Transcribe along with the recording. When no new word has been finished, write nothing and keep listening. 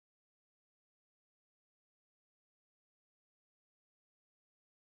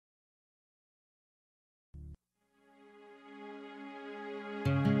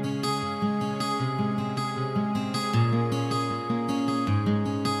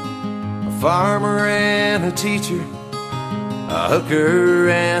farmer and a teacher, a hooker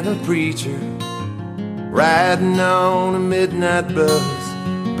and a preacher, riding on a midnight bus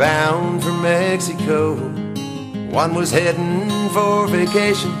bound for Mexico. One was heading for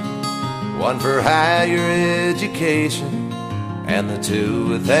vacation, one for higher education, and the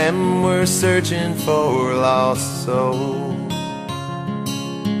two of them were searching for lost souls.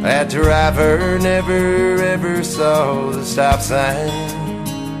 That driver never ever saw the stop sign.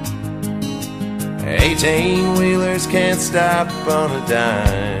 18-wheelers can't stop on a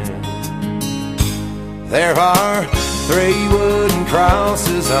dime. There are 3 wooden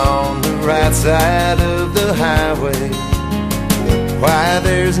crosses on the right side of the highway. Why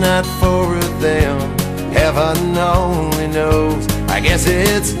there's not 4 of them, heaven only knows. I guess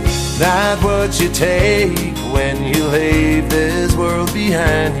it's not what you take when you leave this world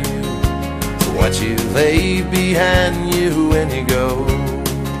behind you. It's what you leave behind you when you go.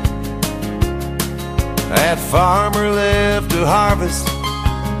 That farmer left to harvest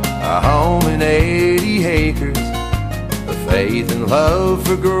a home in 80 acres, a faith and love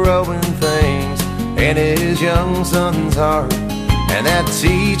for growing things in his young son's heart. And that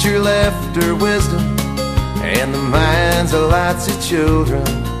teacher left her wisdom and the minds of lots of children,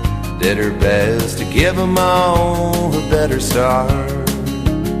 did her best to give them all a better start.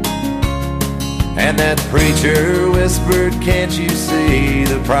 And that preacher whispered, "Can't you see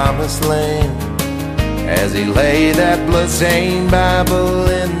the promised land?" as he laid that bloodstained Bible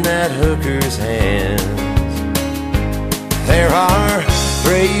in that hooker's hands. There are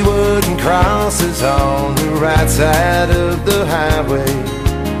 3 wooden crosses on the right side of the highway.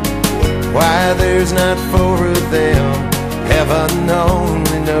 Why there's not 4 of them, heaven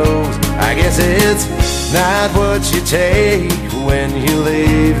only knows. I guess it's not what you take when you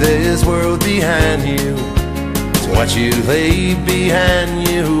leave this world behind you. It's what you leave behind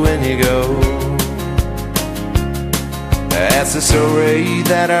you when you go. That's the story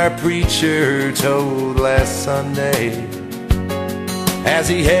that our preacher told last Sunday as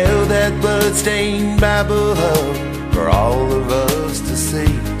he held that bloodstained Bible up for all of us to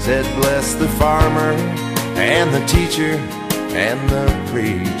see. Said, "Bless the farmer and the teacher and the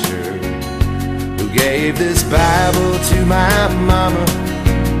preacher who gave this Bible to my mama,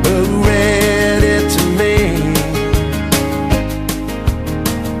 who read it to me."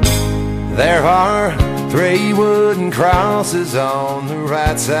 There are 3 wooden crosses on the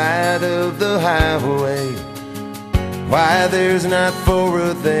right side of the highway. Why there's not 4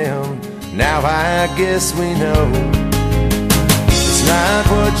 of them, now I guess we know. It's not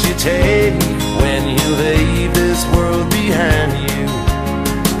what you take when you leave this world behind you.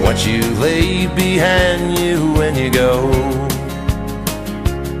 It's what you leave behind you when you go.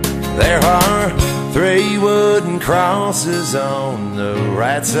 There are 3 wooden crosses on the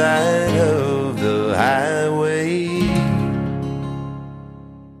right side of the highway.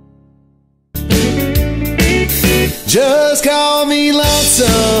 Just call me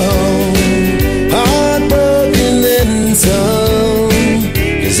lonesome, heartbroken and some,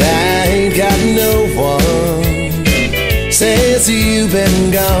 'cause I ain't got no one since you've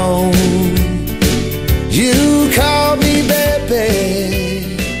been gone.